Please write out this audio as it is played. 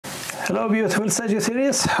Hello beautiful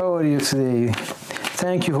Sagittarius, how are you today?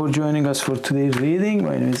 Thank you for joining us for today's reading.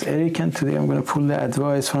 My name is Eric and today I'm going to pull the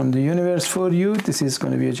advice from the universe for you. This is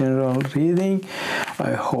going to be a general reading.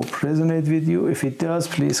 I hope resonate with you. If it does,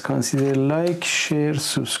 please consider like, share,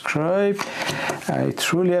 subscribe. I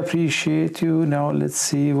truly appreciate you. Now let's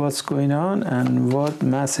see what's going on and what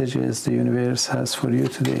messages the universe has for you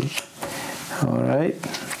today. All right,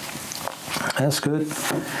 that's good.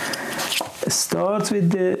 Start with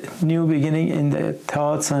the new beginning in the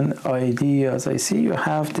thoughts and ideas. I see you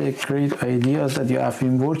have the great ideas that you have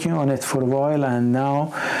been working on it for a while, and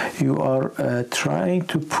now you are trying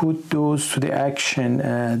to put those to the action.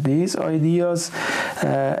 These ideas,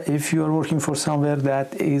 if you are working for somewhere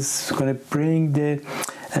that is going to bring the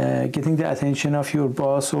getting the attention of your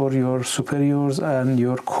boss or your superiors and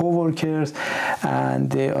your co-workers, and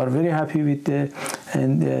they are very happy with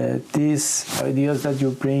these ideas that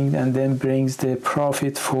you bring, and then brings the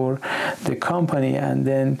profit for the company, and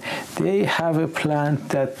then they have a plan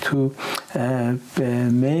that to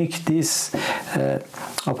make this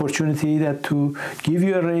opportunity that to give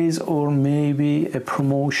you a raise or maybe a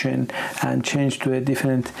promotion and change to a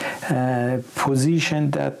different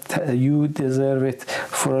position that you deserve it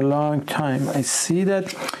for a long time. I see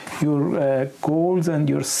that your goals and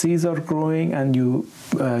your seeds are growing, and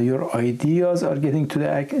your ideas are getting to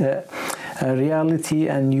the reality,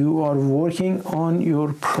 and you are working on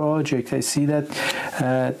your project. I see that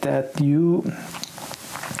that you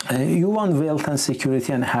want wealth and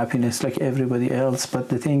security and happiness like everybody else, but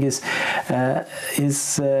the thing is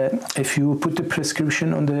if you put the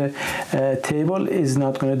prescription on the table, is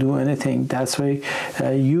not going to do anything. That's why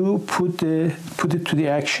you put it to the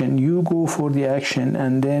action. You go for the action,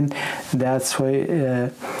 and then that's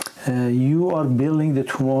why you are building the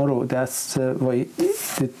tomorrow. That's why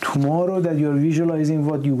the tomorrow that you're visualizing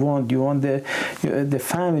what you want. You want the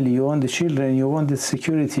family, you want the children, you want the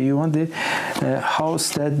security, you want the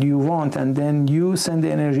house that you want, and then you send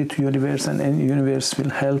the energy to universe, and the universe will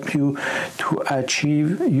help you to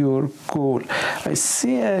achieve your goal. I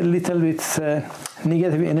see a little bit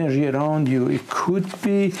negative energy around you. It could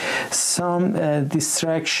be some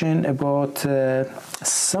distraction about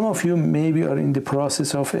some of you maybe are in the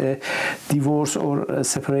process of a divorce or a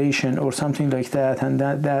separation or something like that, and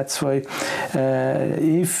that's why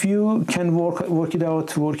if you can work it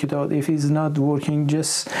out, work it out. If it's not working,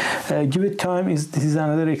 just give it time. This is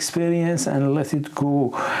another experience, and let it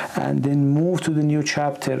go, and then move to the new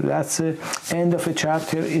chapter. That's the end of a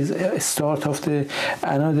chapter, is a start of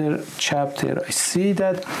another chapter. I see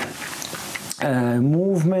that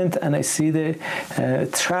movement, and I see the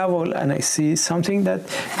travel, and I see something that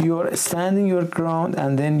you are standing your ground,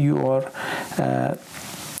 and then you are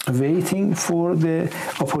waiting for the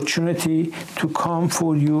opportunity to come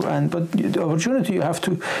for you, but the opportunity you have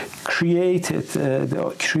to create it.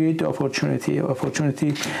 Create the opportunity.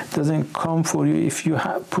 Opportunity doesn't come for you if you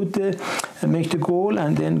make the goal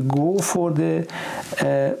and then go for the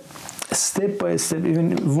step by step.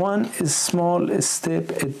 Even one small step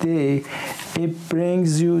a day, it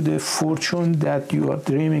brings you the fortune that you are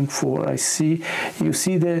dreaming for. You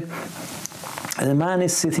see the man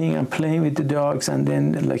is sitting and playing with the dogs, and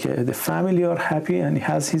then the family are happy, and he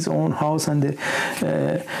has his own house, and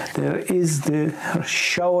there is the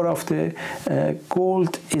shower of the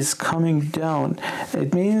gold is coming down.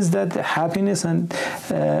 It means that the happiness and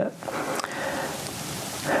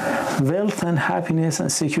wealth and happiness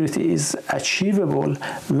and security is achievable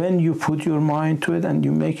when you put your mind to it and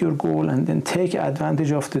you make your goal, and then take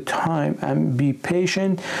advantage of the time and be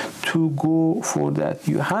patient to go for that.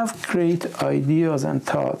 You have great ideas and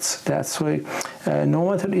thoughts. That's why no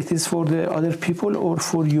matter it is for the other people or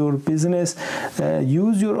for your business,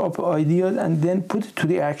 use your ideas and then put it to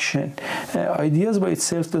the action. Ideas by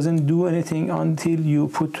itself doesn't do anything until you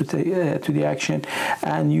put to the action,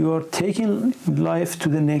 and you are taking life to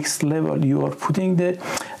the next level. You are putting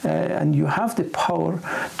and you have the power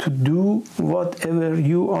to do whatever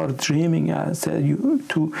you are dreaming as,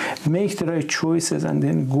 to make the right choices and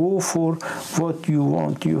then go for what you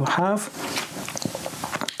want.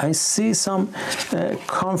 I see some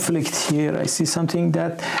conflict here. I see something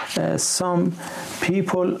that some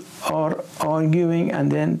people are arguing,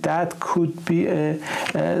 and then that could be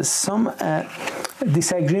some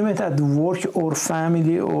disagreement at work or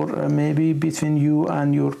family, or maybe between you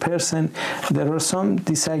and your person. There are some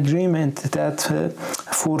disagreement that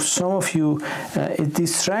for some of you it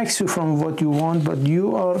distracts you from what you want, but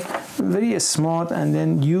you are very smart, and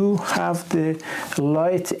then you have the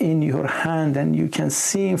light in your hand and you can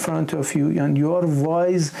see in front of you, and you are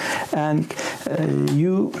wise, and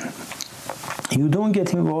you You don't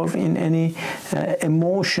get involved in any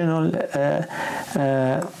emotional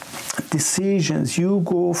decisions. You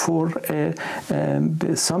go for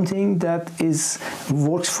something that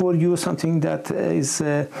works for you, something that is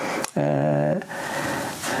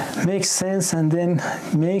makes sense, and then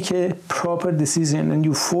make a proper decision, and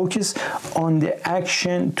you focus on the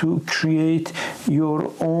action to create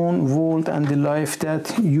your own world and the life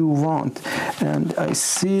that you want. And I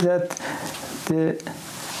see that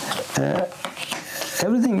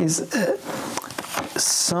everything is a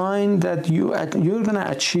sign that you're going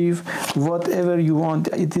to achieve whatever you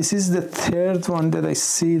want. This is the third one that I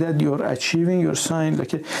see that you're achieving your sign.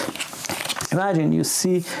 Like imagine, you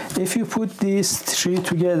see, if you put these three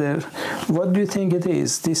together, what do you think it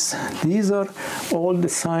is? These are all the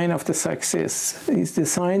sign of the success. It's the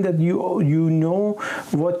sign that you know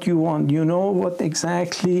what you want. You know what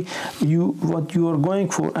exactly what you are going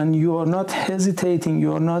for, and you are not hesitating.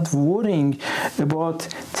 You are not worrying about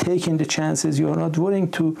taking the chances. You are not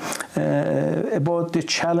worrying about the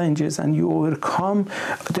challenges, and you overcome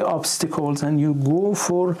the obstacles, and you go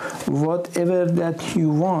for whatever that you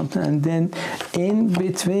want. And then in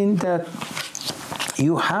between that,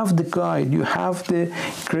 you have the guide, you have the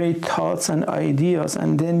great thoughts and ideas,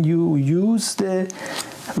 and then you use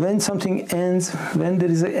when something ends, when there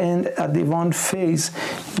is an end at the one phase,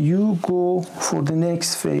 you go for the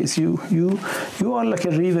next phase. You are like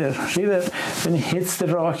a river. When it hits the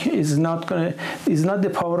rock, is not the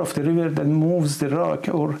power of the river that moves the rock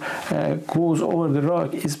or goes over the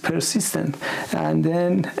rock. Is persistent, and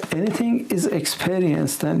then anything is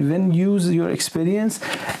experienced. And when you use your experience,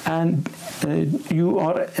 and you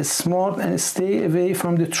are smart and stay away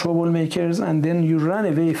from the troublemakers, and then you run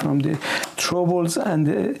away from the troubles and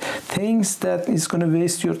the things that is going to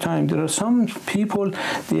waste your time. There are some people,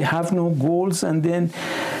 they have no goals, and then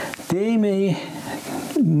they may,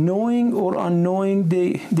 knowing or unknowing,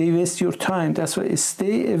 they waste your time. That's why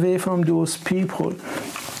stay away from those people,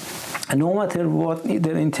 no matter what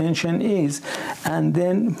their intention is, and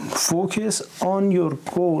then focus on your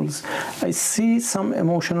goals. I see some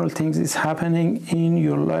emotional things is happening in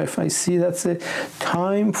your life. I see that's a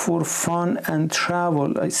time for fun and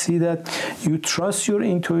travel. I see that you trust your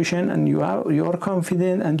intuition, and you are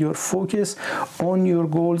confident, and you're focused on your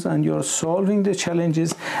goals, and you're solving the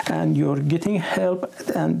challenges, and you're getting help.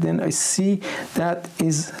 And then I see that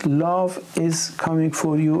love is coming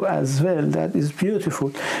for you as well. That is beautiful,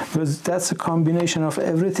 because that's a combination of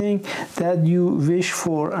everything that you wish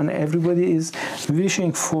for, and everybody is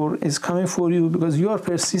wishing for is coming for you, because you are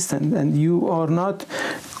persistent and you are not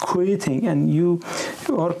quitting, and you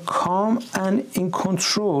are calm and in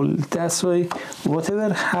control. That's why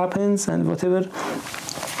whatever happens and whatever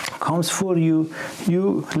comes for you,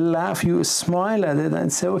 you laugh, you smile at it,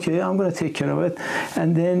 and say, okay, I'm going to take care of it.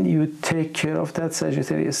 And then you take care of that,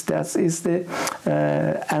 Sagittarius. That is the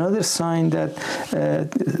another sign that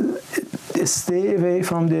stay away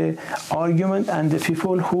from the argument and the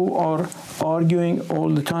people who are arguing all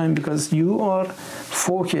the time, because you are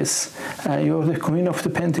focused. You're the Queen of the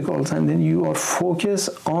Pentacles, and then you are focused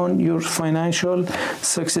on your financial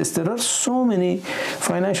success. There are so many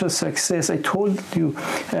financial success. I told you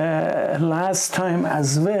last time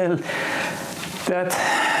as well that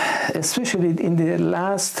especially in the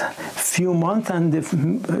last few months and the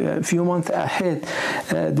few months ahead,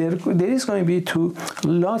 there is going to be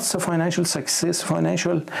lots of financial success,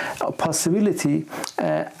 financial possibility,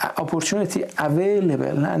 opportunity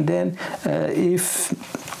available. And then if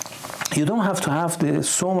you don't have to have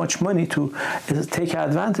so much money to take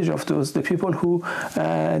advantage of those. The people who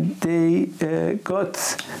they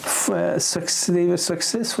were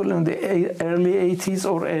successful in the early 80s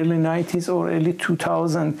or early 90s or early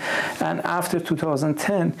 2000 and after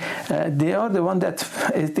 2010, they are the one that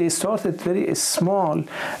they started very small,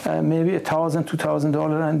 maybe $1,000,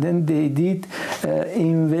 $2,000, and then they did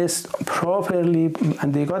invest properly,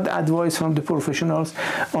 and they got advice from the professionals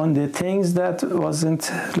on the things that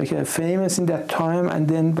wasn't like a famous in that time, and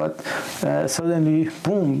then suddenly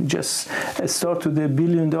boom, just start to the $1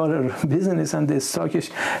 billion business and the stockish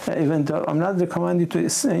event. I'm not recommending to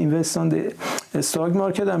invest on the stock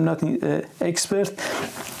market. I'm not an expert.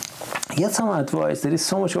 Get some advice. There is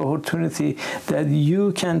so much opportunity that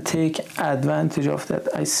you can take advantage of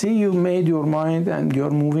that. I see you made your mind and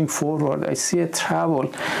you're moving forward. I see a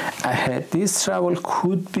travel ahead. This travel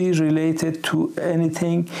could be related to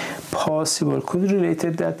anything possible. Could be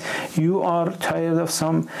related that you are tired of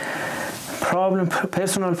some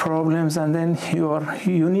personal problems, and then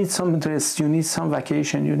you need some rest, you need some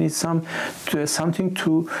vacation, you need something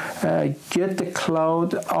to get the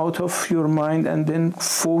cloud out of your mind, and then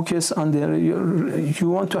focus on you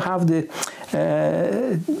want to have the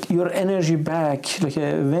your energy back. Like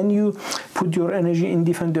when you put your energy in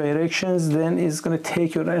different directions, then it's going to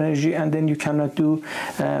take your energy, and then you cannot do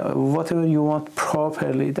whatever you want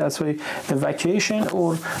properly. That's why the vacation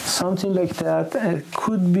or something like that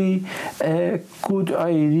could be a good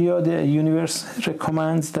idea. The universe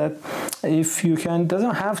recommends that if you can,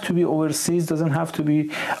 doesn't have to be overseas, doesn't have to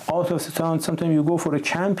be out of the town. Sometimes you go for a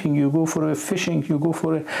camping, you go for a fishing, you go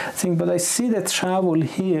for a thing. But I see that travel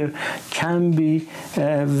here can be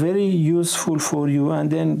very useful for you, and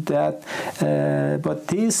then that but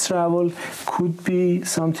this travel could be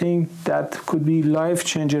something that could be life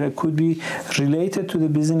changer. It could be related to the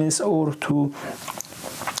business or to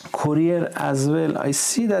career as well. I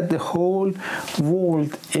see that the whole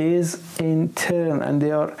world is in turn, and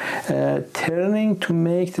they are turning to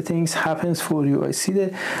make the things happen for you. I see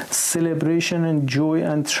the celebration and joy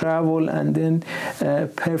and travel, and then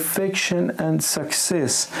perfection and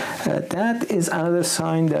success. That is another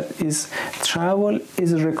sign that is travel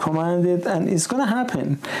is recommended and it's going to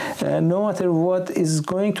happen, no matter what is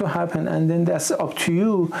going to happen. And then that's up to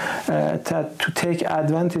you to take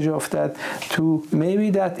advantage of that. To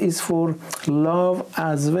maybe that is for love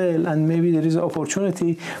as well, and maybe there is an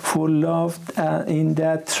opportunity for love in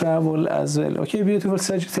that travel as well. Okay, beautiful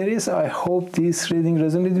Sagittarius, I hope this reading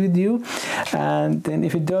resonated with you, and then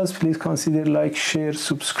if it does, please consider like, share,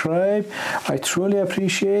 subscribe. I truly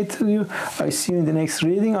appreciate you. I see you in the next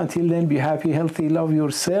reading. Until then, be happy, healthy, love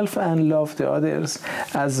yourself and love the others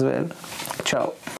as well. Ciao.